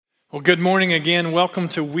Well, good morning again. Welcome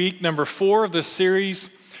to week number 4 of this series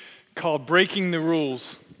called Breaking the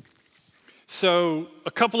Rules. So,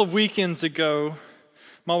 a couple of weekends ago,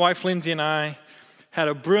 my wife Lindsay and I had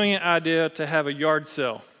a brilliant idea to have a yard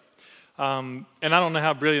sale. And I don't know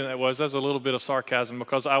how brilliant that was. That was a little bit of sarcasm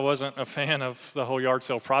because I wasn't a fan of the whole yard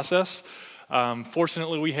sale process.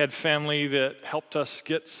 Fortunately, we had family that helped us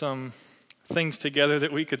get some things together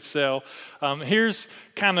that we could sell. Here's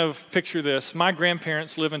kind of, picture this. My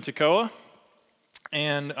grandparents live in Toccoa,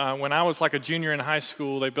 and when I was like a junior in high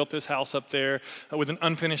school, they built this house up there with an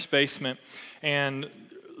unfinished basement. And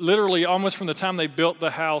literally, almost from the time they built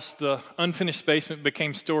the house, the unfinished basement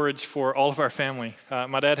became storage for all of our family.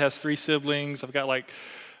 My dad has 3 siblings. I've got like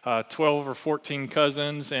 12 or 14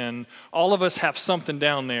 cousins, and all of us have something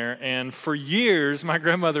down there. And for years, my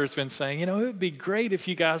grandmother has been saying, it would be great if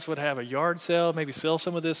you guys would have a yard sale, maybe sell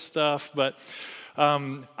some of this stuff. But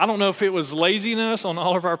I don't know if it was laziness on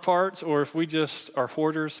all of our parts or if we just are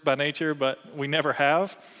hoarders by nature, but we never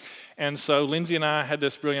have. And so Lindsay and I had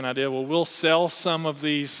this brilliant idea, we'll sell some of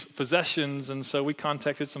these possessions. And so we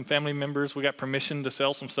contacted some family members. We got permission to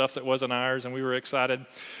sell some stuff that wasn't ours, and we were excited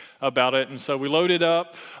about it. And so we loaded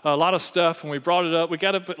up a lot of stuff, and we brought it up. We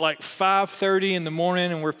got up at like 5:30 in the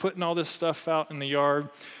morning, and we're putting all this stuff out in the yard.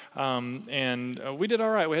 And we did all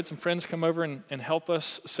right. We had some friends come over and help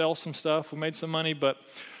us sell some stuff. We made some money, but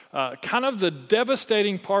kind of the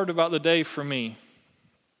devastating part about the day for me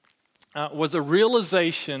was a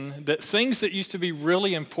realization that things that used to be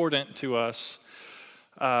really important to us,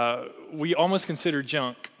 we almost consider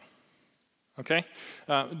junk. Okay?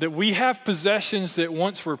 That we have possessions that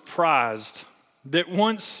once were prized, that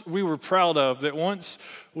once we were proud of, that once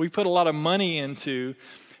we put a lot of money into,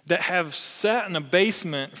 that have sat in a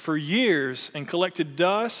basement for years and collected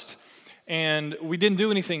dust, and we didn't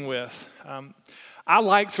do anything with. I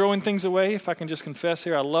like throwing things away, if I can just confess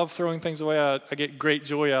here. I love throwing things away. I get great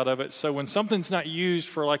joy out of it. So when something's not used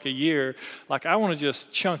for like a year, like I want to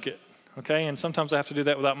just chunk it, okay? And sometimes I have to do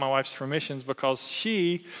that without my wife's permissions because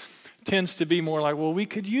she tends to be more like, well, we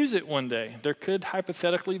could use it one day. There could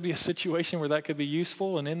hypothetically be a situation where that could be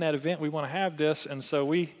useful, and in that event, we want to have this, and so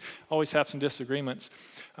we always have some disagreements.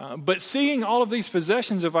 But seeing all of these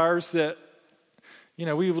possessions of ours that,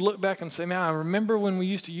 we would look back and say, man, I remember when we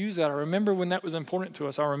used to use that. I remember when that was important to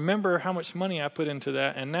us. I remember how much money I put into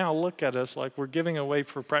that, and now look at us like we're giving away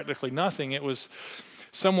for practically nothing. It was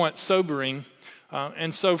somewhat sobering.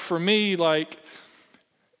 And so for me, like,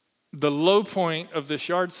 the low point of this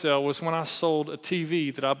yard sale was when I sold a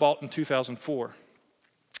TV that I bought in 2004.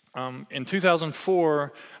 In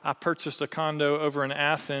 2004, I purchased a condo over in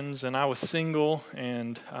Athens, and I was single,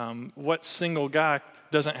 and what single guy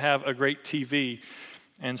doesn't have a great TV?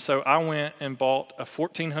 And so I went and bought a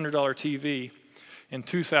 $1,400 TV in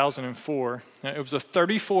 2004. Now, it was a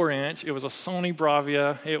 34-inch. It was a Sony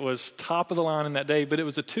Bravia. It was top of the line in that day, but it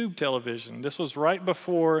was a tube television. This was right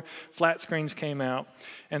before flat screens came out.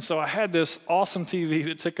 And so I had this awesome TV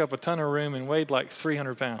that took up a ton of room and weighed like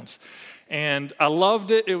 300 pounds. And I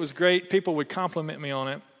loved it. It was great. People would compliment me on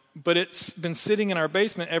it. But it's been sitting in our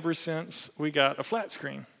basement ever since we got a flat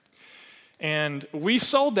screen. And we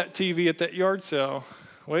sold that TV at that yard sale,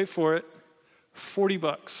 wait for it,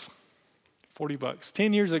 $40. $40.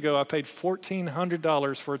 10 years ago, I paid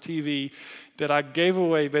 $1,400 for a TV that I gave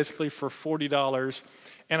away basically for $40.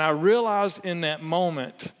 And I realized in that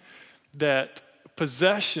moment that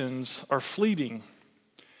possessions are fleeting.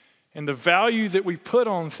 And the value that we put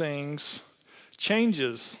on things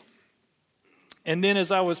changes. And then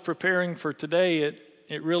as I was preparing for today,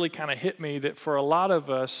 it really kind of hit me that for a lot of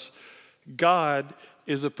us, God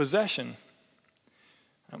is a possession.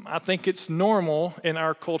 I think it's normal in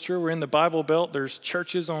our culture. We're in the Bible Belt. There's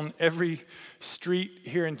churches on every street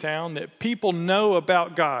here in town that people know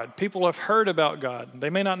about God. People have heard about God. They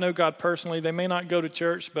may not know God personally. They may not go to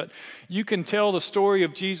church, but you can tell the story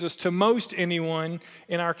of Jesus to most anyone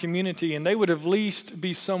in our community, and they would at least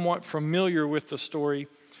be somewhat familiar with the story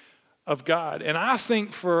of God. And I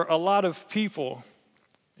think for a lot of people,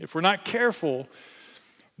 if we're not careful,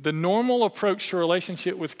 the normal approach to a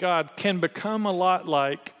relationship with God can become a lot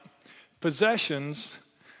like possessions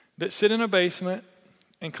that sit in a basement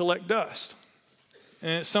and collect dust.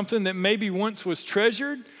 And it's something that maybe once was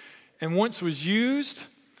treasured and once was used,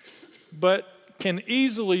 but can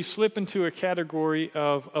easily slip into a category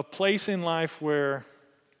of a place in life where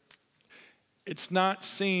it's not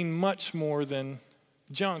seen much more than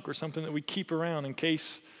junk or something that we keep around in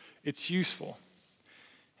case it's useful.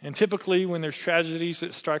 And typically when there's tragedies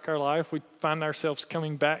that strike our life, we find ourselves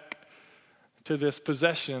coming back to this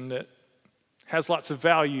possession that has lots of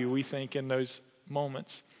value, we think, in those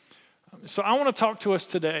moments. So I want to talk to us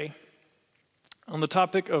today on the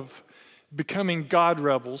topic of becoming God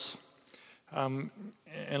rebels. And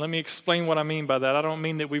let me explain what I mean by that. I don't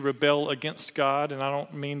mean that we rebel against God, and I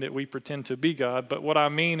don't mean that we pretend to be God, but what I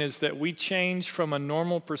mean is that we change from a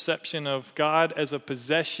normal perception of God as a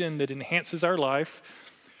possession that enhances our life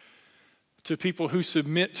to people who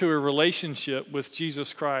submit to a relationship with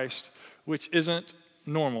Jesus Christ, which isn't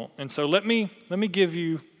normal. And so let me give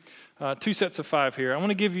you 2 sets of 5 here. I want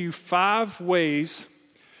to give you 5 ways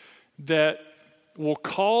that will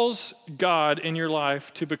cause God in your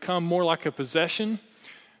life to become more like a possession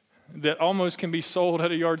that almost can be sold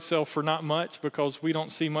at a yard sale for not much because we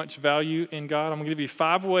don't see much value in God. I'm going to give you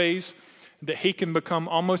 5 ways that he can become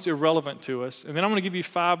almost irrelevant to us. And then I'm going to give you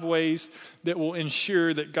 5 ways that will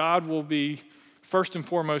ensure that God will be first and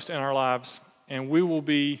foremost in our lives, and we will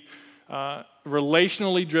be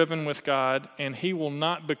relationally driven with God, and he will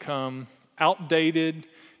not become outdated,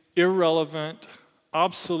 irrelevant,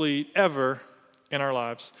 obsolete ever in our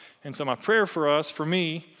lives. And so my prayer for us, for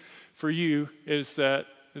me, for you, is that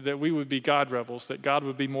we would be God rebels, that God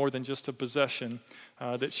would be more than just a possession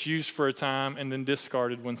that's used for a time and then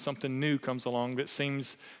discarded when something new comes along that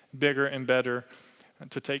seems bigger and better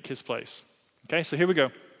to take his place. Okay, so here we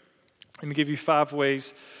go. Let me give you 5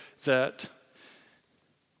 ways that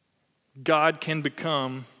God can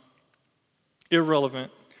become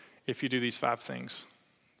irrelevant if you do these 5 things.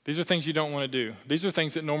 These are things you don't want to do. These are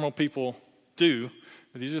things that normal people do.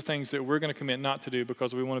 But these are things that we're going to commit not to do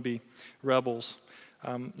because we want to be rebels.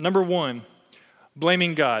 Number 1,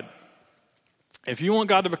 blaming God. If you want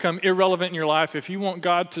God to become irrelevant in your life, if you want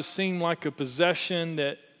God to seem like a possession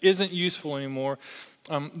that isn't useful anymore,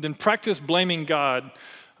 then practice blaming God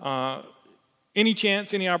any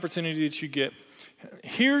chance, any opportunity that you get.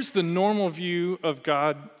 Here's the normal view of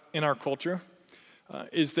God in our culture,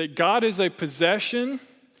 is that God is a possession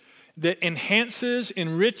that enhances,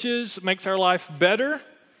 enriches, makes our life better.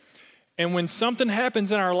 And when something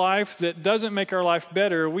happens in our life that doesn't make our life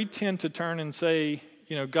better, we tend to turn and say,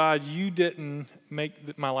 God, you didn't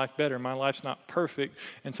make my life better. My life's not perfect.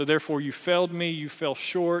 And so therefore you failed me, you fell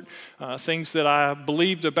short. Things that I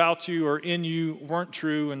believed about you or in you weren't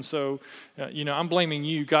true. And so, I'm blaming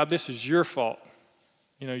you. God, this is your fault.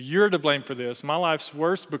 You're to blame for this. My life's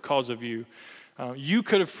worse because of you. You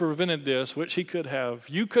could have prevented this, which he could have.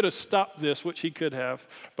 You could have stopped this, which he could have.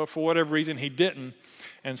 But for whatever reason, he didn't.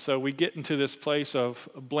 And so we get into this place of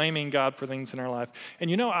blaming God for things in our life.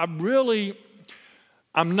 And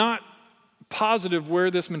I'm not positive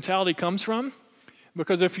where this mentality comes from,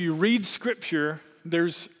 because if you read Scripture,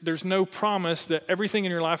 there's no promise that everything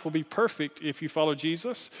in your life will be perfect if you follow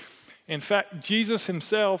Jesus. In fact, Jesus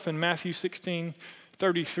himself in Matthew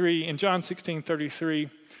 16:33 and John 16:33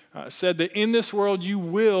 said that in this world you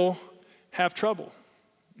will have trouble.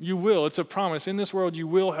 You will. It's a promise. In this world, you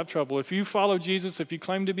will have trouble. If you follow Jesus, if you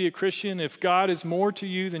claim to be a Christian, if God is more to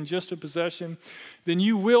you than just a possession, then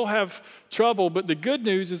you will have trouble. But the good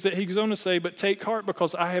news is that he goes on to say, but take heart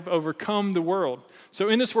because I have overcome the world. So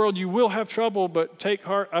in this world, you will have trouble, but take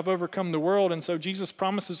heart, I've overcome the world. And so Jesus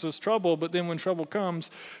promises us trouble, but then when trouble comes,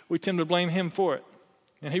 we tend to blame him for it.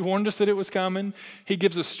 And he warned us that it was coming. He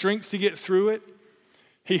gives us strength to get through it.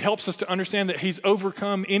 He helps us to understand that he's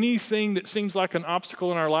overcome anything that seems like an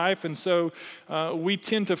obstacle in our life. And so we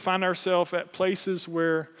tend to find ourselves at places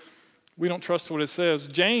where we don't trust what it says.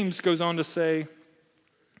 James goes on to say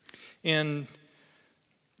in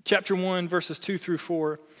chapter 1, verses 2 through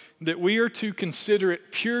 4, that we are to consider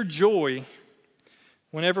it pure joy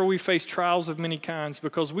whenever we face trials of many kinds,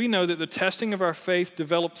 because we know that the testing of our faith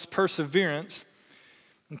develops perseverance.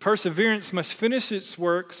 And perseverance must finish its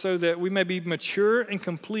work so that we may be mature and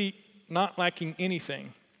complete, not lacking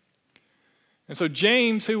anything. And so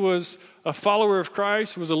James, who was a follower of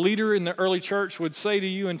Christ, was a leader in the early church, would say to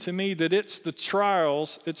you and to me that it's the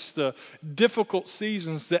trials, it's the difficult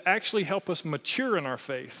seasons that actually help us mature in our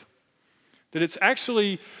faith. That it's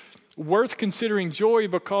actually worth considering joy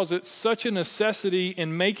because it's such a necessity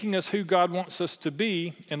in making us who God wants us to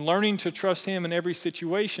be and learning to trust him in every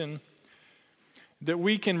situation, that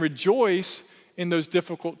we can rejoice in those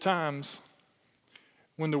difficult times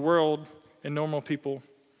when the world and normal people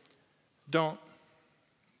don't.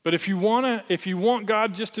 But if you want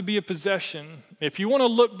God just to be a possession, if you want to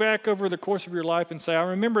look back over the course of your life and say, I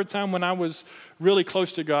remember a time when I was really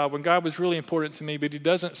close to God, when God was really important to me, but he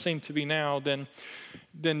doesn't seem to be now,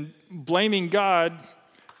 then blaming God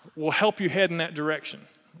will help you head in that direction.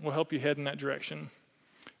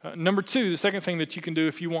 Number 2, the second thing that you can do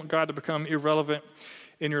if you want God to become irrelevant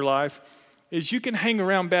in your life is you can hang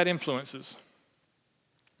around bad influences.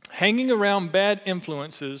 Hanging around bad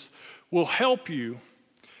influences will help you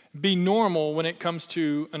be normal when it comes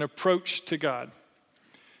to an approach to God.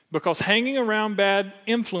 Because hanging around bad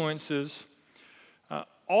influences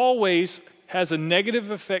always has a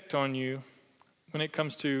negative effect on you when it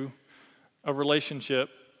comes to a relationship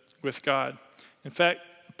with God. In fact,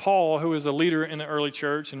 Paul, who was a leader in the early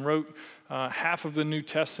church and wrote half of the New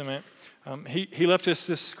Testament, he left us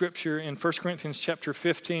this scripture in 1 Corinthians chapter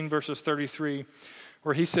 15, verses 33,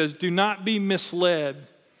 where he says, "Do not be misled.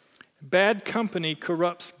 Bad company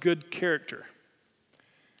corrupts good character."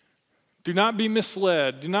 Do not be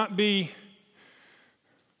misled. Do not be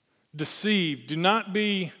deceived. Do not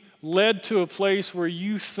be led to a place where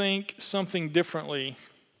you think something differently.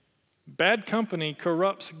 Bad company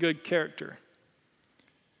corrupts good character.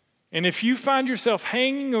 And if you find yourself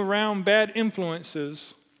hanging around bad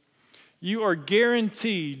influences, you are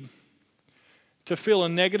guaranteed to feel a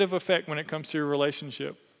negative effect when it comes to your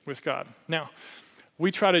relationship with God. Now,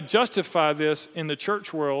 we try to justify this in the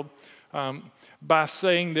church world by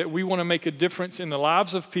saying that we want to make a difference in the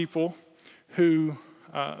lives of people who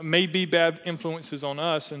may be bad influences on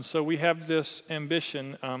us, and so we have this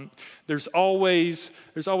ambition. There's always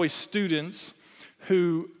students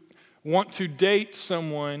who want to date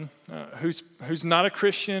someone who's not a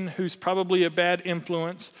Christian, who's probably a bad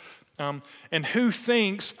influence, and who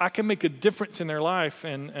thinks I can make a difference in their life.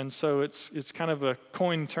 And so it's kind of a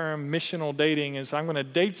coined term, missional dating, is I'm going to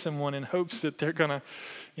date someone in hopes that they're going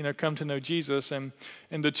to come to know Jesus. And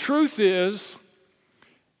the truth is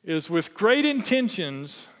with great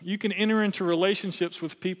intentions, you can enter into relationships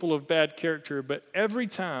with people of bad character, but every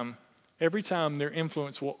time their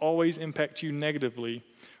influence will always impact you negatively,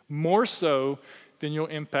 more so than you'll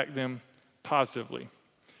impact them positively.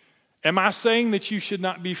 Am I saying that you should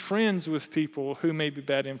not be friends with people who may be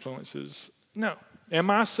bad influences? No. Am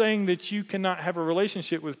I saying that you cannot have a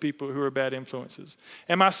relationship with people who are bad influences?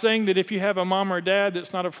 Am I saying that if you have a mom or dad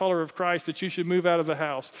that's not a follower of Christ, that you should move out of the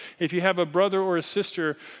house? If you have a brother or a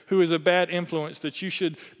sister who is a bad influence, that you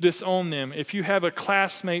should disown them? If you have a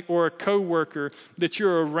classmate or a coworker that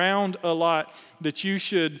you're around a lot, that you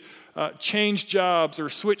should change jobs or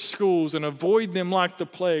switch schools and avoid them like the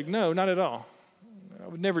plague? No, not at all. I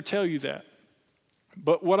would never tell you that.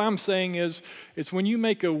 But what I'm saying is when you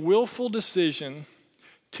make a willful decision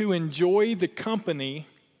to enjoy the company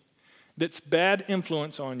that's bad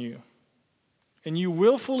influence on you, and you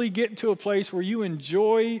willfully get to a place where you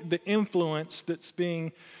enjoy the influence that's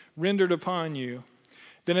being rendered upon you,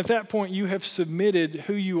 then at that point you have submitted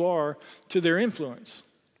who you are to their influence.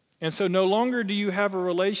 And so no longer do you have a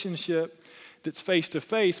relationship that's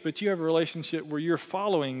face-to-face, but you have a relationship where you're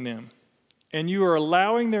following them. And you are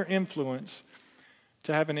allowing their influence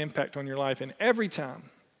to have an impact on your life. And every time,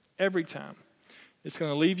 it's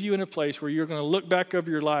going to leave you in a place where you're going to look back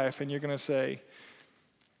over your life and you're going to say,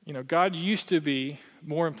 God used to be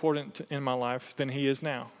more important in my life than he is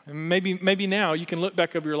now. And maybe now you can look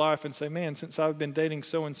back over your life and say, man, since I've been dating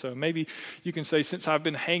so-and-so. Maybe you can say, since I've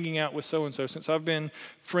been hanging out with so-and-so, since I've been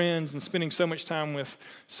friends and spending so much time with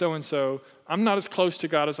so-and-so, I'm not as close to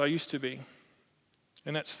God as I used to be.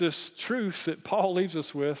 And that's this truth that Paul leaves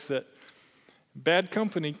us with, that bad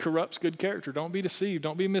company corrupts good character. Don't be deceived.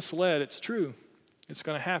 Don't be misled. It's true. It's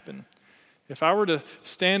going to happen. If I were to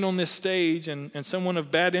stand on this stage and someone of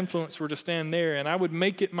bad influence were to stand there, and I would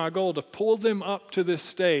make it my goal to pull them up to this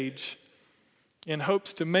stage in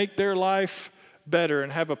hopes to make their life better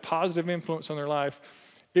and have a positive influence on their life,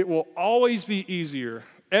 it will always be easier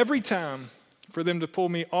every time for them to pull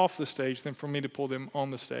me off the stage than for me to pull them on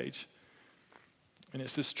the stage. And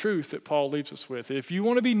it's this truth that Paul leaves us with. If you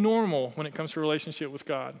want to be normal when it comes to a relationship with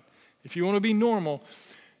God, if you want to be normal,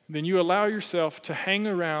 then you allow yourself to hang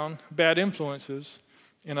around bad influences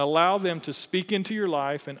and allow them to speak into your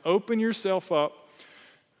life and open yourself up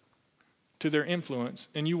to their influence,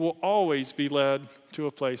 and you will always be led to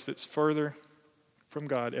a place that's further from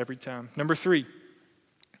God every time. Number 3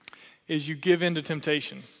 is you give in to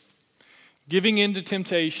temptation. Giving in to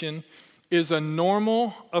temptation is a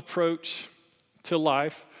normal approach to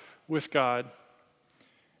life with God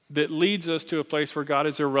that leads us to a place where God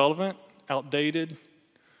is irrelevant, outdated,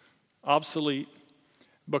 obsolete,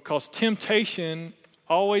 because temptation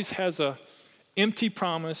always has an empty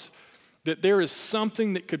promise that there is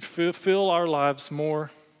something that could fill our lives more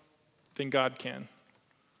than God can.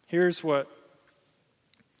 Here's what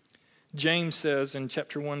James says in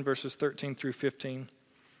chapter 1, verses 13 through 15.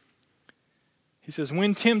 He says,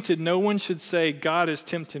 "When tempted, no one should say, 'God has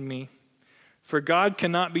tempted me.' For God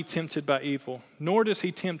cannot be tempted by evil, nor does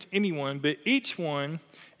he tempt anyone, but each one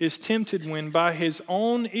is tempted when by his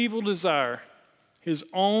own evil desire, her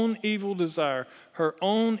own evil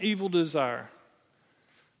desire,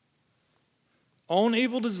 own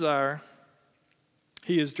evil desire,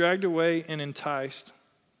 he is dragged away and enticed.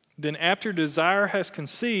 Then after desire has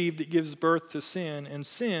conceived, it gives birth to sin, and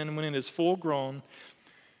sin, when it is full grown,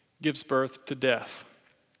 gives birth to death.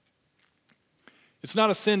 It's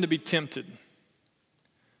not a sin to be tempted,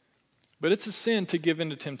 but it's a sin to give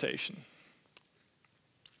in to temptation.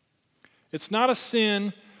 It's not a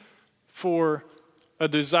sin for a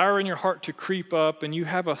desire in your heart to creep up and you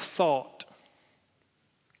have a thought,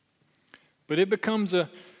 but it becomes a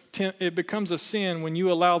sin when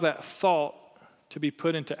you allow that thought to be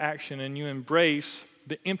put into action and you embrace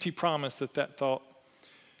the empty promise that that thought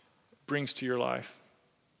brings to your life.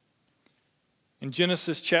 In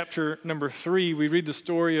Genesis chapter number 3, we read the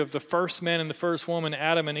story of the first man and the first woman,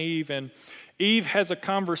 Adam and Eve. And Eve has a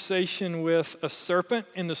conversation with a serpent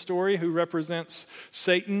in the story who represents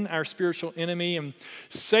Satan, our spiritual enemy. And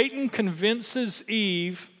Satan convinces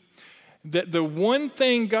Eve that the one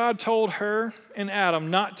thing God told her and Adam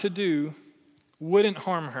not to do wouldn't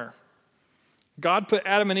harm her. God put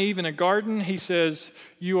Adam and Eve in a garden. He says,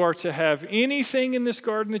 you are to have anything in this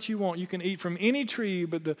garden that you want. You can eat from any tree,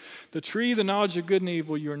 but the tree, the knowledge of good and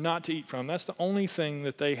evil, you are not to eat from. That's the only thing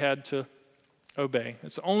that they had to obey.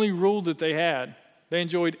 It's the only rule that they had. They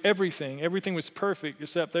enjoyed everything. Everything was perfect,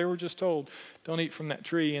 except they were just told, don't eat from that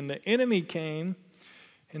tree. And the enemy came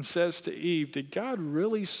and says to Eve, did God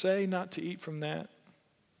really say not to eat from that?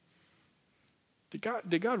 Did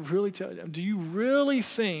God really tell you? Do you really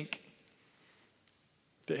think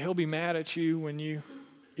that he'll be mad at you when you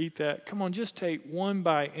eat that? Come on, just take one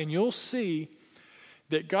bite and you'll see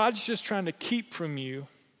that God's just trying to keep from you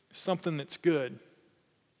something that's good.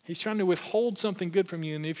 He's trying to withhold something good from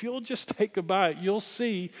you. And if you'll just take a bite, you'll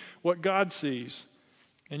see what God sees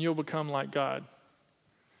and you'll become like God.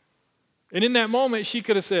 And in that moment, she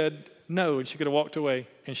could have said no and she could have walked away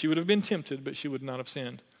and she would have been tempted, but she would not have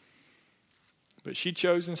sinned. But she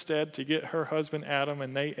chose instead to get her husband Adam,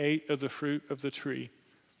 and they ate of the fruit of the tree,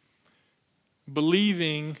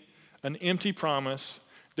 believing an empty promise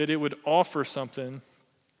that it would offer something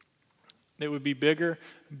that would be bigger,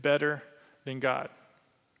 better than God.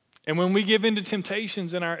 And when we give in to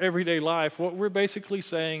temptations in our everyday life, what we're basically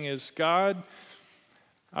saying is, God,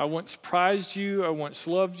 I once prized you, I once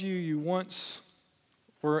loved you, you once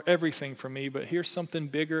were everything for me, but here's something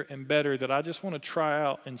bigger and better that I just want to try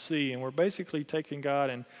out and see. And we're basically taking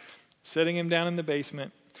God and setting him down in the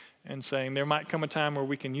basement and saying, there might come a time where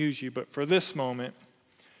we can use you, but for this moment,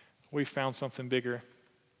 we found something bigger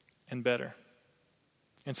and better.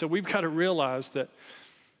 And so we've got to realize that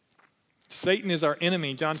Satan is our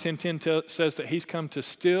enemy. John 10:10 says that he's come to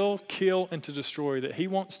steal, kill, and to destroy, that he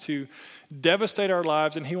wants to devastate our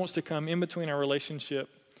lives and he wants to come in between our relationship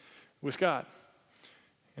with God.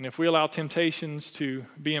 And if we allow temptations to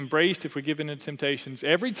be embraced, if we give in to temptations,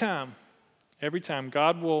 every time,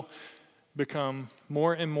 God will become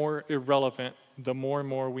more and more irrelevant the more and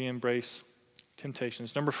more we embrace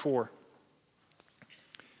temptations. Number 4,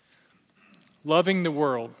 loving the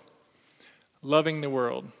world. Loving the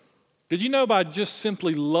world. Did you know by just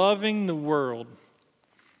simply loving the world,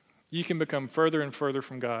 you can become further and further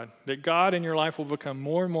from God? That God in your life will become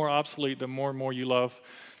more and more obsolete the more and more you love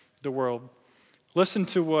the world. Listen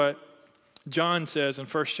to what John says in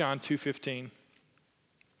 1 John 2:15.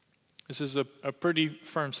 This is a pretty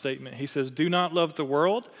firm statement. He says, do not love the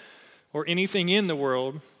world or anything in the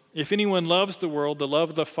world. If anyone loves the world, the love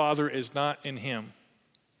of the Father is not in him.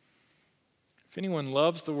 If anyone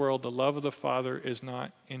loves the world, the love of the Father is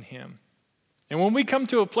not in him. And when we come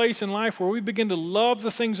to a place in life where we begin to love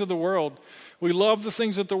the things of the world, we love the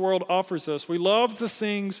things that the world offers us, we love the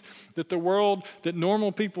things that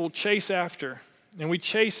normal people chase after, and we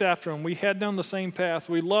chase after them, we head down the same path,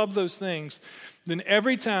 we love those things, then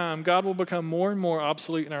every time God will become more and more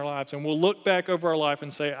obsolete in our lives. And we'll look back over our life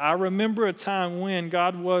and say, I remember a time when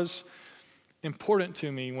God was important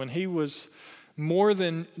to me, when he was more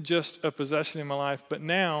than just a possession in my life. But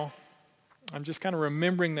now I'm just kind of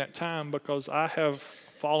remembering that time because I have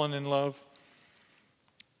fallen in love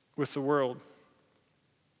with the world.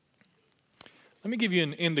 Let me give you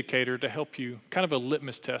an indicator to help you, kind of a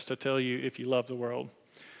litmus test to tell you if you love the world.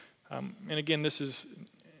 And again, this is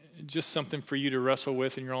just something for you to wrestle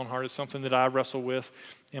with in your own heart. It's something that I wrestle with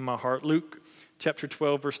in my heart. Luke chapter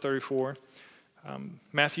 12, verse 34.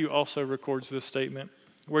 Matthew also records this statement.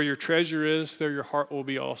 Where your treasure is, there your heart will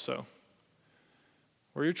be also.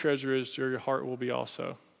 Where your treasure is, there your heart will be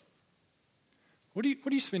also. What do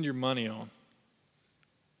you spend your money on?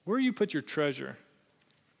 Where do you put your treasure?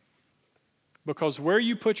 Because where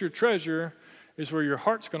you put your treasure is where your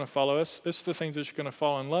heart's going to follow. It's the things that you're going to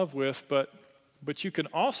fall in love with. But you can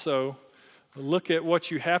also look at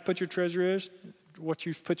what you have put your treasure what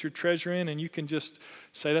you've put your treasure in, and you can just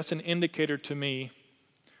say, that's an indicator to me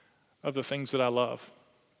of the things that I love.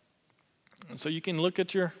 And so you can look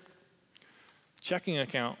at your checking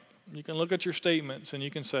account, you can look at your statements, and you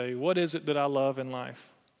can say, what is it that I love in life?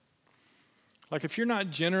 Like if you're not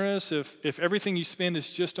generous, if everything you spend is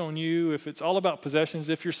just on you, if it's all about possessions,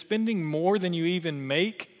 if you're spending more than you even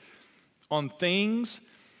make on things,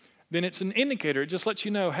 then it's an indicator. It just lets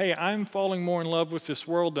you know, hey, I'm falling more in love with this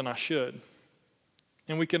world than I should.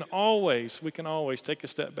 And we can always take a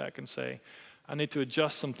step back and say, I need to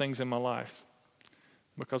adjust some things in my life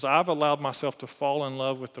because I've allowed myself to fall in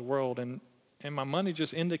love with the world, and my money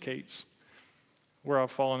just indicates where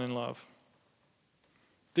I've fallen in love.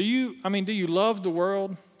 Do you love the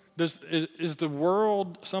world? Is the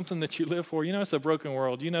world something that you live for? You know, it's a broken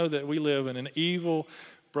world. You know that we live in an evil,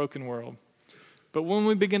 broken world. But when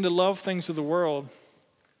we begin to love things of the world,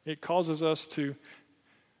 it causes us to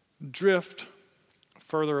drift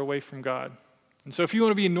further away from God. And so if you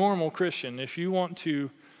want to be a normal Christian, if you want to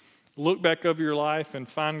look back over your life and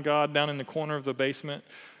find God down in the corner of the basement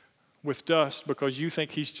with dust because you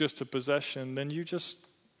think he's just a possession, then you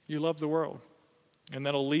love the world. And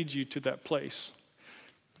that'll lead you to that place.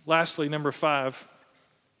 Lastly, number 5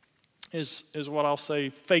 is what I'll say,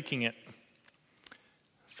 faking it.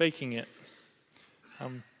 Faking it.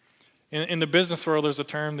 In the business world, there's a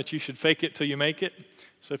term that you should fake it till you make it.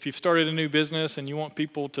 So if you've started a new business and you want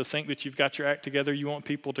people to think that you've got your act together, you want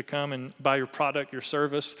people to come and buy your product, your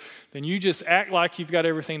service, then you just act like you've got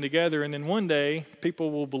everything together, and then one day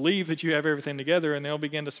people will believe that you have everything together and they'll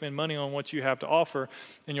begin to spend money on what you have to offer,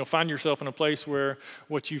 and you'll find yourself in a place where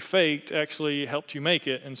what you faked actually helped you make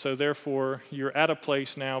it, and so therefore you're at a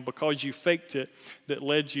place now because you faked it that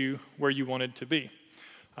led you where you wanted to be.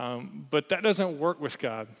 But that doesn't work with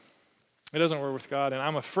God. It doesn't work with God, and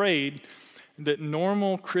I'm afraid that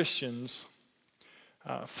normal Christians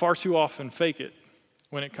far too often fake it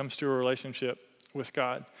when it comes to a relationship with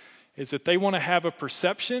God. Is that they want to have a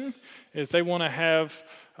perception, is they want to have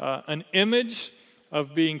an image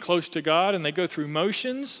of being close to God, and they go through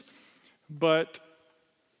motions, but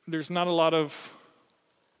there's not a lot of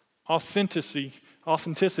authenticity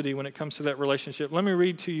when it comes to that relationship. Let me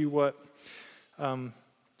read to you what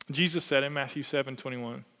Jesus said in Matthew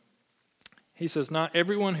 7:21. He says, "Not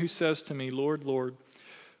everyone who says to me, 'Lord, Lord,'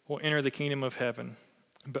 will enter the kingdom of heaven,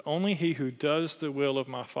 but only he who does the will of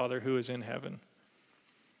my Father who is in heaven."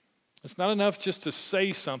 It's not enough just to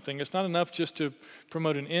say something. It's not enough just to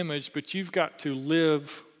promote an image, but you've got to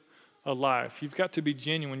live a life. You've got to be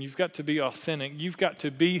genuine. You've got to be authentic. You've got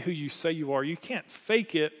to be who you say you are. You can't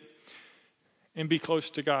fake it and be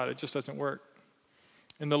close to God. It just doesn't work.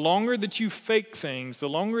 And the longer that you fake things, the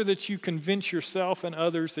longer that you convince yourself and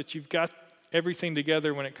others that you've got everything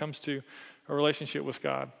together when it comes to a relationship with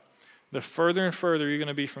God, the further and further you're going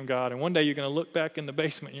to be from God. And one day you're going to look back in the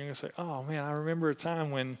basement and you're going to say, oh man, I remember a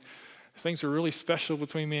time when things were really special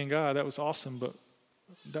between me and God. That was awesome, but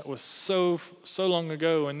that was so long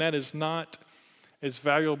ago, and that is not as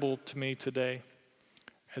valuable to me today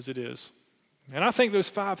as it is. And I think those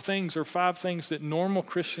 5 things are 5 things that normal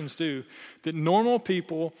Christians do, that normal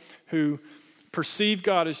people who perceive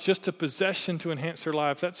God as just a possession to enhance their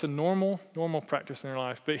life, that's a normal practice in their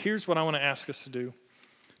life. But here's what I want to ask us to do,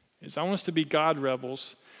 is I want us to be God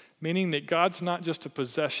rebels, meaning that God's not just a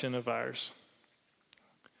possession of ours,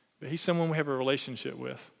 but he's someone we have a relationship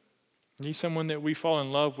with. And he's someone that we fall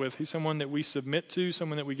in love with. He's someone that we submit to,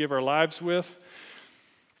 someone that we give our lives with.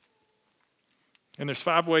 And there's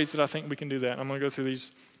 5 ways that I think we can do that. I'm going to go through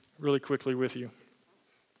these really quickly with you.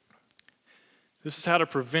 This is how to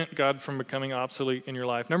prevent God from becoming obsolete in your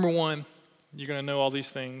life. Number 1, you're going to know all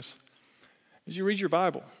these things, is you read your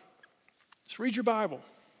Bible. Just read your Bible.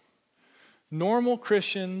 Normal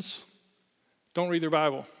Christians don't read their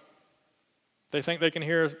Bible. They think they can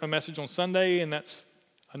hear a message on Sunday and that's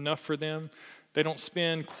enough for them. They don't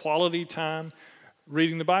spend quality time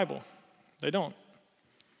reading the Bible. They don't.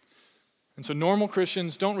 And so normal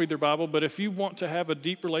Christians don't read their Bible, but if you want to have a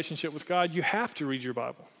deep relationship with God, you have to read your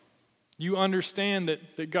Bible. You understand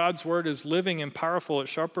that God's word is living and powerful. It's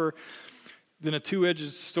sharper than a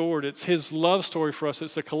 2-edged sword. It's his love story for us.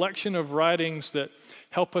 It's a collection of writings that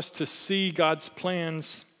help us to see God's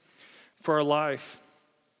plans for our life.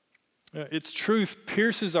 Its truth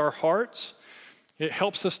pierces our hearts. It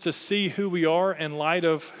helps us to see who we are in light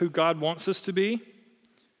of who God wants us to be.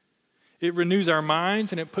 It renews our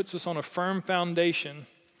minds, and it puts us on a firm foundation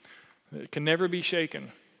that can never be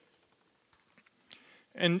shaken.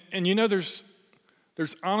 And you know, there's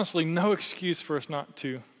honestly no excuse for us not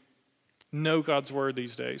to know God's word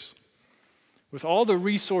these days. With all the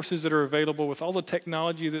resources that are available, with all the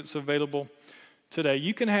technology that's available, today.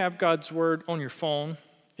 You can have God's Word on your phone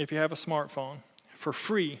if you have a smartphone for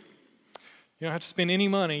free. You don't have to spend any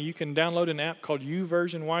money. You can download an app called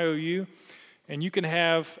YouVersion, Y-O-U, and you can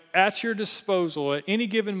have at your disposal at any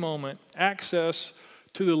given moment access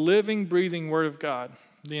to the living, breathing Word of God,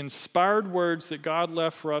 the inspired words that God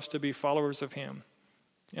left for us to be followers of Him.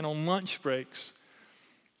 And on lunch breaks,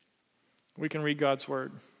 we can read God's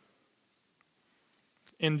Word.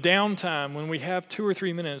 In downtime, when we have 2 or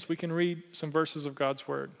 3 minutes, we can read some verses of God's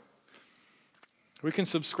Word. We can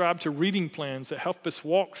subscribe to reading plans that help us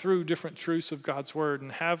walk through different truths of God's Word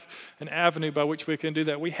and have an avenue by which we can do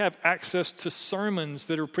that. We have access to sermons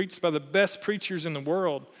that are preached by the best preachers in the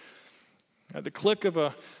world. At the click of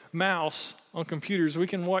a mouse on computers, we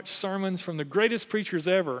can watch sermons from the greatest preachers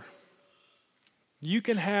ever. You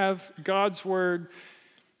can have God's Word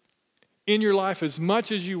in your life as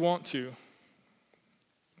much as you want to.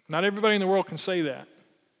 Not everybody in the world can say that.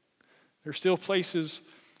 There's still places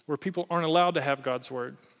where people aren't allowed to have God's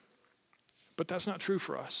Word. But that's not true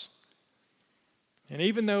for us. And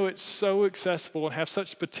even though it's so accessible and have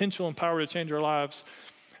such potential and power to change our lives,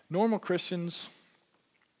 normal Christians,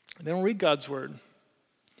 they don't read God's Word.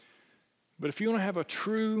 But if you want to have a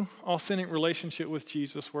true, authentic relationship with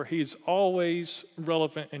Jesus where He's always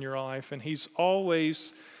relevant in your life and He's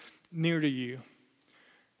always near to you,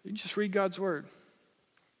 you just read God's Word.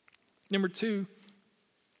 Number 2,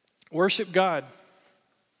 worship God.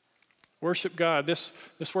 Worship God. This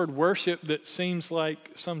word worship that seems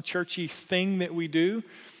like some churchy thing that we do,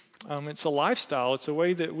 it's a lifestyle. It's a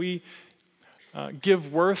way that we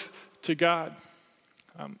give worth to God.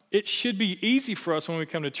 It should be easy for us when we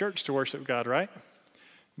come to church to worship God, right?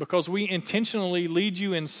 Because we intentionally lead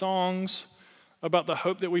you in songs about the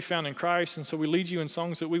hope that we found in Christ, and so we lead you in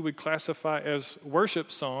songs that we would classify as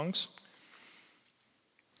worship songs.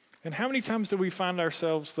 And how many times do we find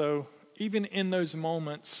ourselves, though, even in those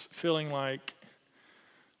moments, feeling like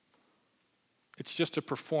it's just a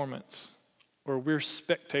performance, or we're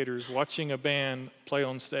spectators watching a band play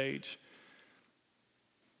on stage?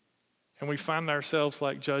 And we find ourselves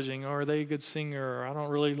like judging, are they a good singer? Or I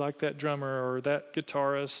don't really like that drummer, or that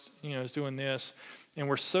guitarist, is doing this. And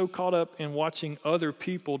we're so caught up in watching other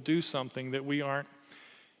people do something that we aren't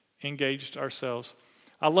engaged ourselves.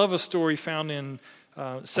 I love a story found in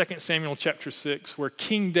 2 Samuel chapter 6, where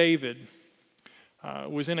King David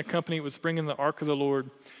was in a company that was bringing the ark of the Lord,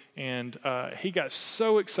 and he got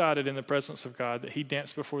so excited in the presence of God that he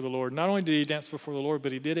danced before the Lord. Not only did he dance before the Lord,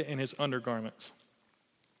 but he did it in his undergarments.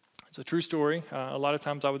 It's a true story. A lot of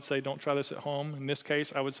times I would say don't try this at home. In this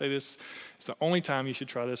case, I would say this is the only time you should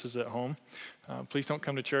try this is at home. Please don't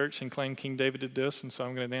come to church and claim King David did this, and so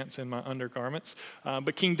I'm going to dance in my undergarments.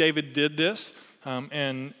 But King David did this,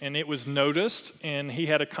 and it was noticed, and he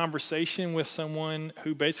had a conversation with someone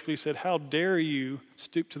who basically said, how dare you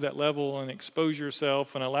stoop to that level and expose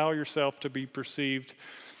yourself and allow yourself to be perceived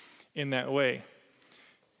in that way?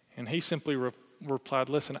 And he simply replied,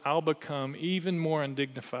 listen, I'll become even more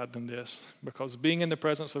undignified than this, because being in the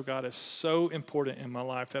presence of God is so important in my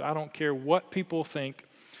life that I don't care what people think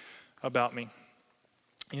about me.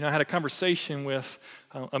 I had a conversation with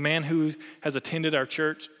a man who has attended our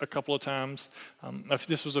church a couple of times.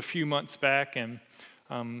 This was a few months back, and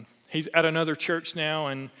he's at another church now,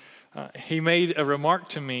 and he made a remark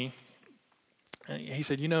to me. He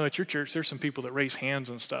said, at your church, there's some people that raise hands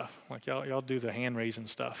and stuff. Like, y'all do the hand raising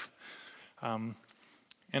stuff. And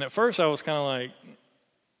at first I was kind of like,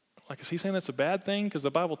 is he saying that's a bad thing? Because the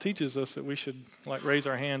Bible teaches us that we should raise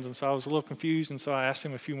our hands. And so I was a little confused, and so I asked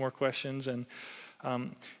him a few more questions. And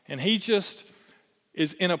he just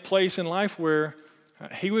is in a place in life where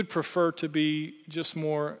he would prefer to be just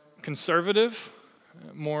more conservative,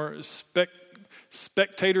 more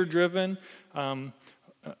spectator-driven,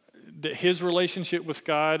 that his relationship with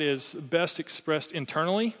God is best expressed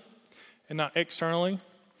internally and not externally.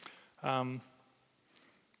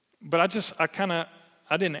 But I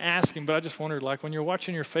didn't ask him, but I just wondered, when you're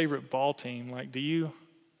watching your favorite ball team, do you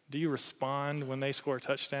respond when they score a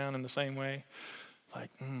touchdown in the same way?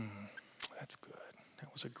 That's good.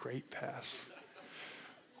 That was a great pass.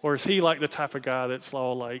 Or is he the type of guy that's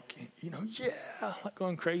all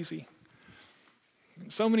going crazy?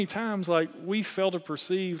 So many times, we fail to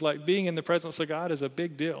perceive, being in the presence of God is a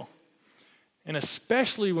big deal. And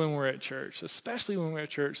especially when we're at church,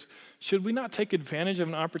 should we not take advantage of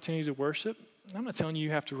an opportunity to worship? I'm not telling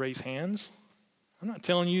you have to raise hands. I'm not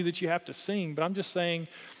telling you that you have to sing, but I'm just saying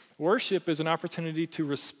worship is an opportunity to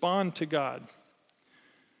respond to God.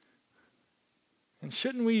 And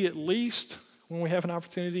shouldn't we at least, when we have an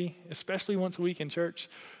opportunity, especially once a week in church,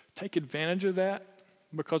 take advantage of that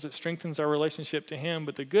because it strengthens our relationship to him.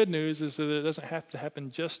 But the good news is that it doesn't have to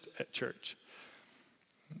happen just at church.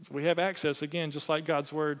 So we have access, again, just like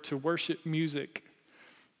God's word, to worship music,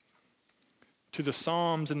 to the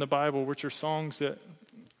Psalms in the Bible, which are songs that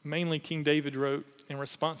mainly King David wrote in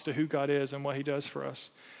response to who God is and what he does for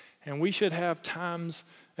us. And we should have times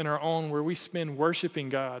in our own where we spend worshiping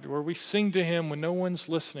God, where we sing to him when no one's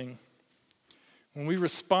listening, when we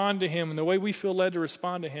respond to him in the way we feel led to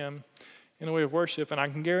respond to him in the way of worship. And I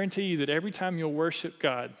can guarantee you that every time you'll worship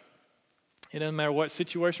God, it doesn't matter what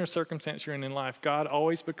situation or circumstance you're in life, God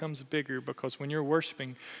always becomes bigger, because when you're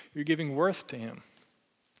worshiping, you're giving worth to him.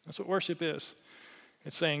 That's what worship is.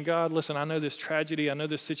 It's saying, God, listen, I know this tragedy, I know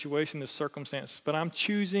this situation, this circumstance, but I'm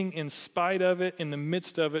choosing in spite of it, in the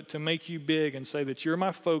midst of it, to make you big and say that you're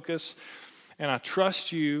my focus, and I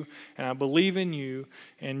trust you, and I believe in you,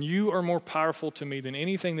 and you are more powerful to me than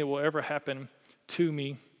anything that will ever happen to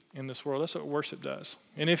me in this world. That's what worship does.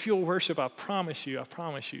 And if you'll worship, I promise you,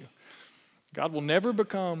 God will never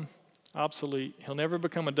become obsolete. He'll never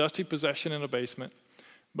become a dusty possession in a basement,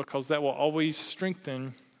 because that will always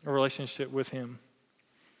strengthen a relationship with him.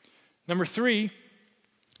 Number 3,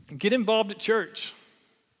 get involved at church.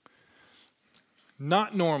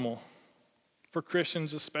 Not normal for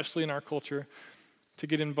Christians, especially in our culture, to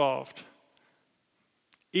get involved.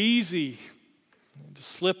 Easy to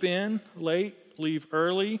slip in late, leave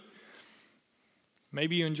early.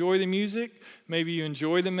 Maybe you enjoy the music. Maybe you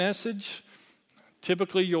enjoy the message.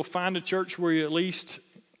 Typically, you'll find a church where you at least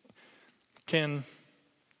can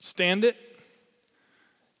stand it,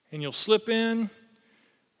 and you'll slip in.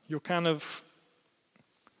 You'll kind of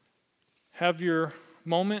have your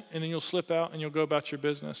moment, and then you'll slip out and you'll go about your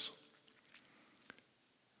business.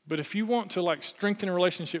 But if you want to strengthen a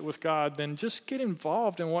relationship with God, then just get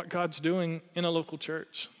involved in what God's doing in a local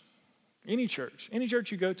church. Any church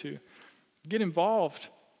you go to, get involved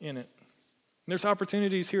in it. There's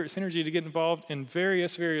opportunities here at Synergy to get involved in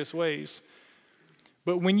various ways.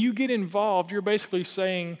 But when you get involved, you're basically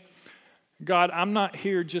saying, God, I'm not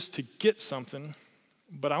here just to get something,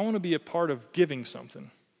 but I want to be a part of giving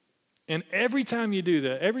something. And every time you do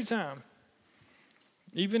that,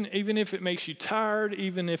 even if it makes you tired,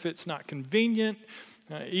 even if it's not convenient,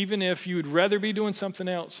 even if you would rather be doing something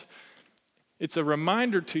else, it's a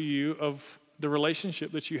reminder to you of the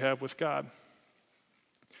relationship that you have with God.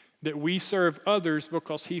 That we serve others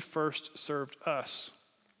because he first served us.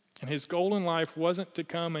 And his goal in life wasn't to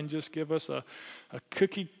come and just give us a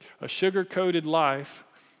sugar-coated life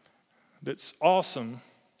that's awesome,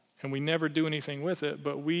 and we never do anything with it,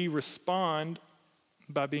 but we respond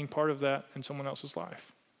by being part of that in someone else's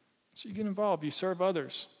life. So you get involved, you serve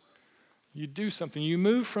others, you do something, you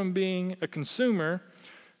move from being a consumer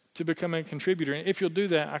to becoming a contributor. And if you'll do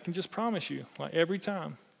that, I can just promise you, every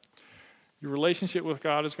time, your relationship with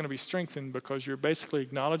God is going to be strengthened, because you're basically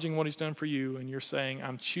acknowledging what he's done for you, and you're saying,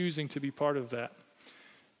 I'm choosing to be part of that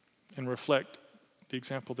and reflect the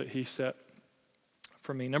example that he set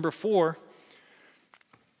for me. Number 4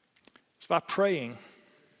 is by praying.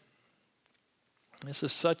 This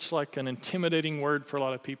is such an intimidating word for a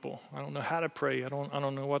lot of people. I don't know how to pray. I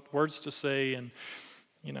don't know what words to say, and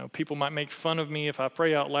people might make fun of me if I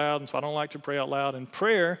pray out loud, and so I don't like to pray out loud. And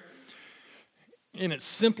prayer, in its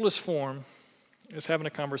simplest form, is having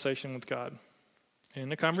a conversation with God. And in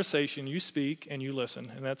the conversation, you speak and you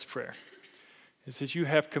listen, and that's prayer. It says you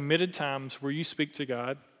have committed times where you speak to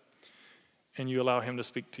God and you allow him to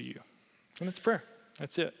speak to you. And it's prayer.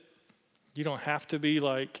 That's it. You don't have to be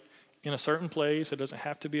in a certain place. It doesn't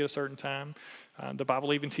have to be at a certain time. The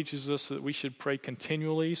Bible even teaches us that we should pray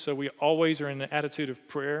continually, so we always are in the attitude of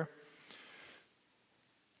prayer.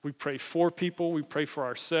 We pray for people. We pray for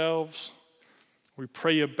ourselves. We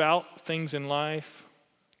pray about things in life.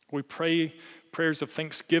 We pray prayers of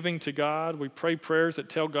thanksgiving to God. We pray prayers that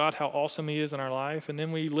tell God how awesome he is in our life. And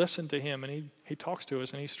then we listen to him, and he talks to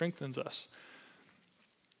us, and he strengthens us.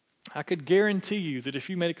 I could guarantee you that if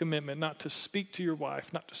you made a commitment not to speak to your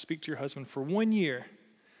wife, not to speak to your husband for 1 year,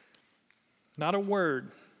 not a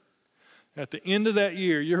word, at the end of that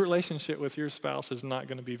year, your relationship with your spouse is not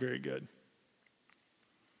going to be very good.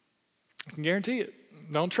 I can guarantee it.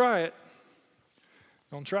 Don't try it.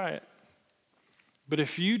 Don't try it. But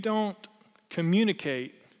if you don't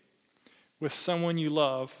communicate with someone you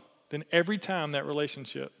love, then every time that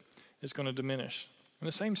relationship is going to diminish. And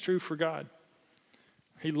the same is true for God.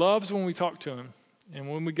 He loves when we talk to him, and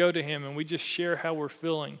when we go to him and we just share how we're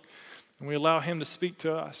feeling, and we allow him to speak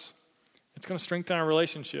to us. It's going to strengthen our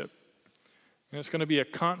relationship. And it's going to be a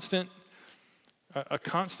constant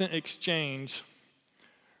exchange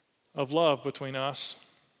of love between us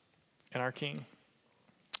and our King.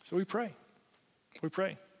 So we pray. We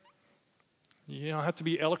pray. You don't have to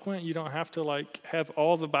be eloquent. You don't have to have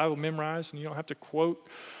all the Bible memorized, and you don't have to quote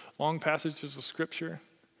long passages of Scripture.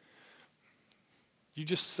 You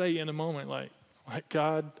just say in a moment, like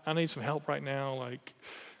God, I need some help right now. Like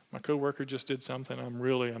my coworker just did something.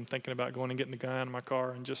 I'm thinking about going and getting the guy out of my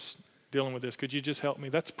car and just dealing with this. Could you just help me?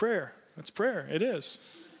 That's prayer. That's prayer. It is.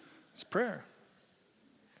 It's prayer.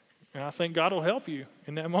 And I think God will help you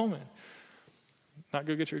in that moment. Not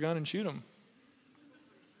go get your gun and shoot him.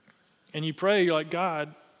 And you pray, you're like,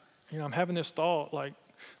 God, I'm having this thought, I'm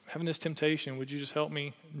having this temptation. Would you just help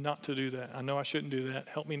me not to do that? I know I shouldn't do that.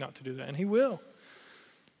 Help me not to do that. And he will.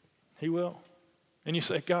 He will. And you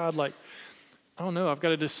say, God, I don't know. I've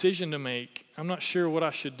got a decision to make. I'm not sure what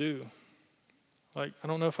I should do. I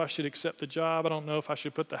don't know if I should accept the job. I don't know if I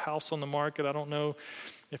should put the house on the market. I don't know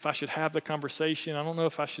if I should have the conversation. I don't know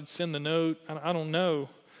if I should send the note. I don't know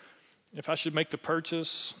if I should make the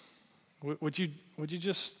purchase. Would you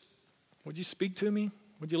speak to me?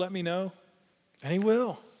 Would you let me know? And he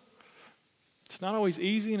will. It's not always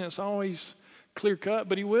easy and it's always clear cut,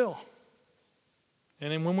 but he will.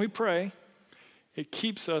 And then when we pray, it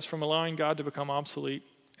keeps us from allowing God to become obsolete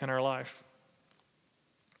in our life.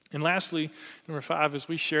 And lastly, number 5 is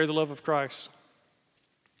we share the love of Christ.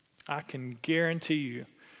 I can guarantee you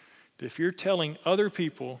that if you're telling other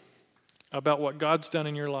people about what God's done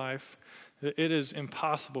in your life, that it is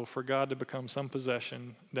impossible for God to become some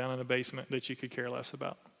possession down in a basement that you could care less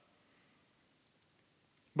about.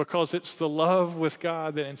 Because it's the love with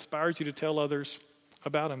God that inspires you to tell others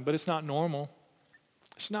about him. But it's not normal.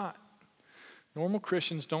 It's not. Normal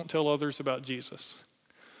Christians don't tell others about Jesus.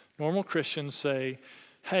 Normal Christians say,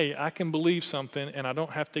 hey, I can believe something and I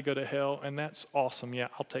don't have to go to hell, and that's awesome. Yeah,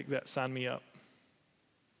 I'll take that. Sign me up.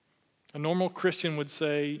 A normal Christian would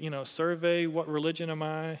say, survey, what religion am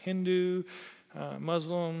I? Hindu,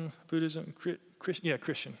 Muslim, Buddhism, Christian. Yeah,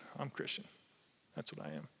 Christian. I'm Christian. That's what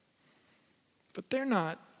I am. But they're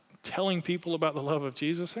not telling people about the love of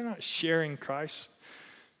Jesus. They're not sharing Christ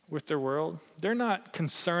with their world. They're not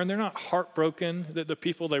concerned. They're not heartbroken that the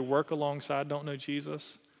people they work alongside don't know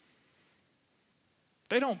Jesus.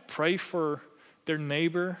 They don't pray for their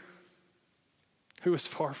neighbor who is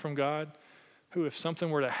far from God, who if something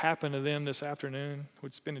were to happen to them this afternoon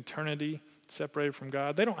would spend eternity separated from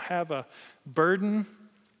God. They don't have a burden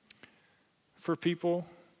for people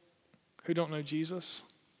who don't know Jesus.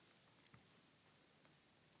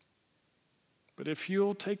 But if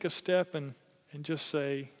you'll take a step and just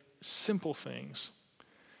say simple things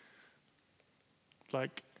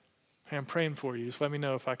like, hey, I'm praying for you. Just let me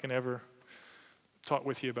know if I can ever talk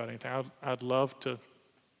with you about anything. I'd love to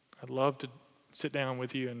sit down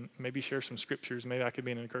with you and maybe share some scriptures. Maybe I could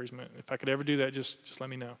be an encouragement. If I could ever do that, just let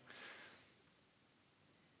me know.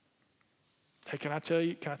 Hey, can I tell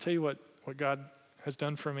you what God has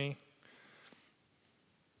done for me?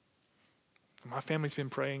 My family's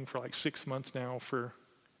been praying for 6 months now for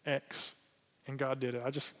X, and God did it.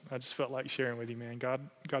 I just felt like sharing with you, man. God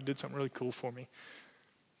did something really cool for me.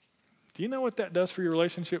 Do you know what that does for your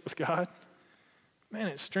relationship with God? Man,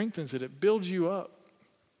 it strengthens it. It builds you up.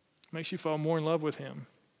 Makes you fall more in love with him.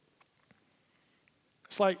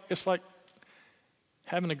 It's like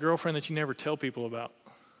having a girlfriend that you never tell people about.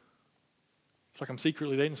 It's like I'm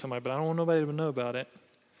secretly dating somebody, but I don't want nobody to know about it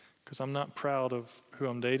because I'm not proud of who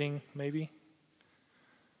I'm dating, maybe.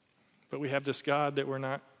 But we have this God that we're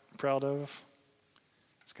not proud of.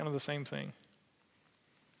 It's kind of the same thing.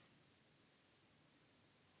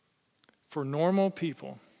 For normal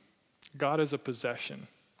people, God is a possession.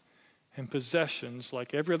 And possessions,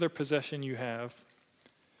 like every other possession you have,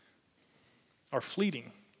 are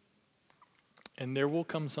fleeting. And there will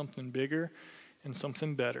come something bigger and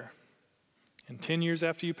something better. And 10 years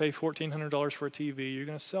after you pay $1,400 for a TV, you're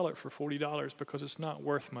going to sell it for $40 because it's not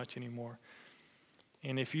worth much anymore.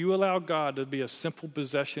 And if you allow God to be a simple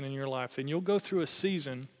possession in your life, then you'll go through a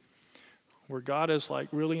season where God is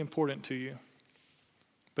really important to you.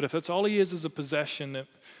 But if that's all he is a possession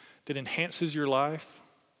that enhances your life,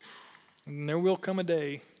 and there will come a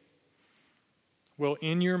day,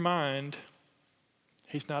 in your mind,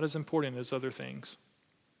 he's not as important as other things.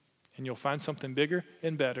 And you'll find something bigger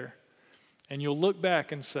and better. And you'll look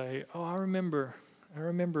back and say, oh, I remember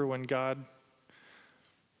when God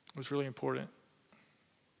was really important.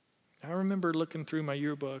 I remember looking through my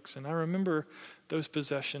yearbooks, and I remember those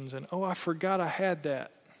possessions, and I forgot I had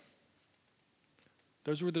that.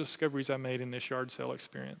 Those were the discoveries I made in this yard sale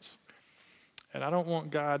experience. And I don't want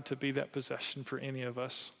God to be that possession for any of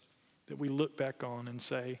us that we look back on and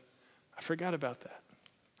say, I forgot about that.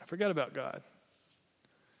 I forgot about God.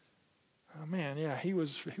 Oh man, yeah, he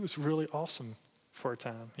was really awesome for a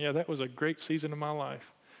time. Yeah, that was a great season of my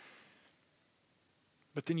life.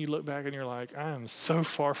 But then you look back and you're like, I am so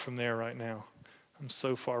far from there right now. I'm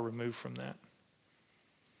so far removed from that.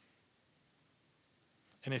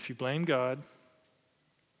 And if you blame God,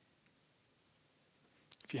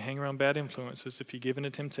 if you hang around bad influences, if you give in to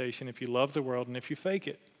temptation, if you love the world, and if you fake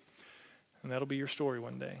it, and that'll be your story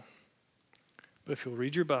one day. But if you'll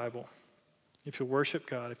read your Bible, if you'll worship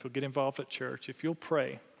God, if you'll get involved at church, if you'll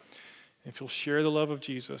pray, if you'll share the love of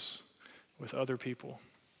Jesus with other people,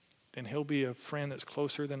 then he'll be a friend that's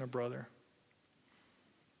closer than a brother.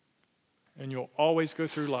 And you'll always go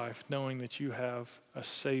through life knowing that you have a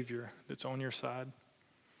Savior that's on your side.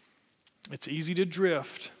 It's easy to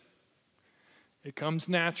drift. It comes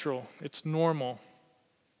natural. It's normal.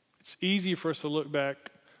 It's easy for us to look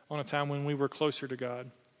back on a time when we were closer to God.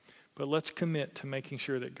 But let's commit to making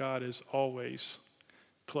sure that God is always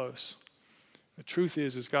close. The truth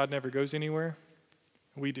is God never goes anywhere.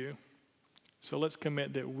 We do. So let's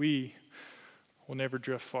commit that we will never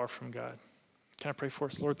drift far from God. Can I pray for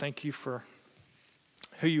us? Lord, thank you for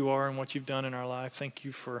who you are and what you've done in our life. Thank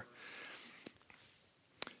you for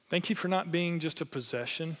not being just a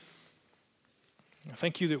possession.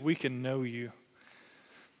 Thank you that we can know you.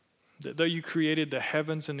 That though you created the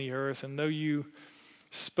heavens and the earth, and though you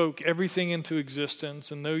spoke everything into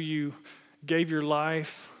existence, and though you gave your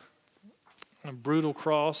life on a brutal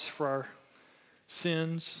cross for our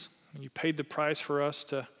sins, and you paid the price for us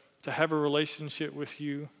to have a relationship with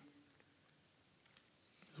you,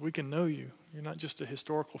 we can know you. You're not just a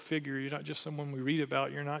historical figure. You're not just someone we read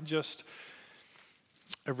about. You're not just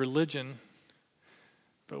a religion,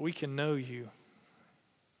 but we can know you,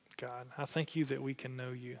 God. I thank you that we can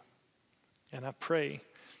know you. And I pray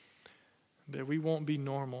that we won't be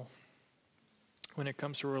normal when it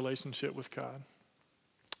comes to a relationship with God,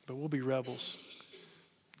 but we'll be rebels.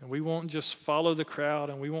 And we won't just follow the crowd,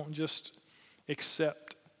 and we won't just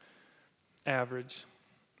accept average,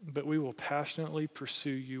 but we will passionately pursue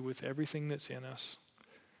you with everything that's in us.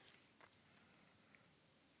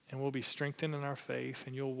 And we'll be strengthened in our faith,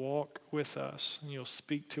 and you'll walk with us, and you'll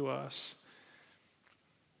speak to us.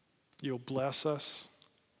 You'll bless us.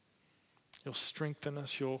 You'll strengthen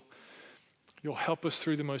us. You'll help us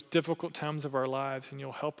through the most difficult times of our lives, and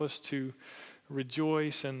you'll help us to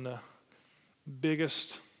rejoice in the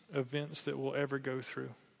biggest events that we'll ever go through.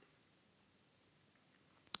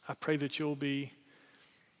 I pray that you'll be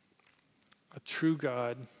a true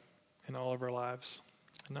God in all of our lives,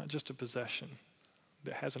 and not just a possession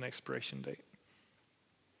that has an expiration date.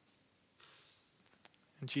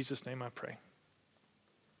 In Jesus' name I pray.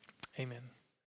 Amen.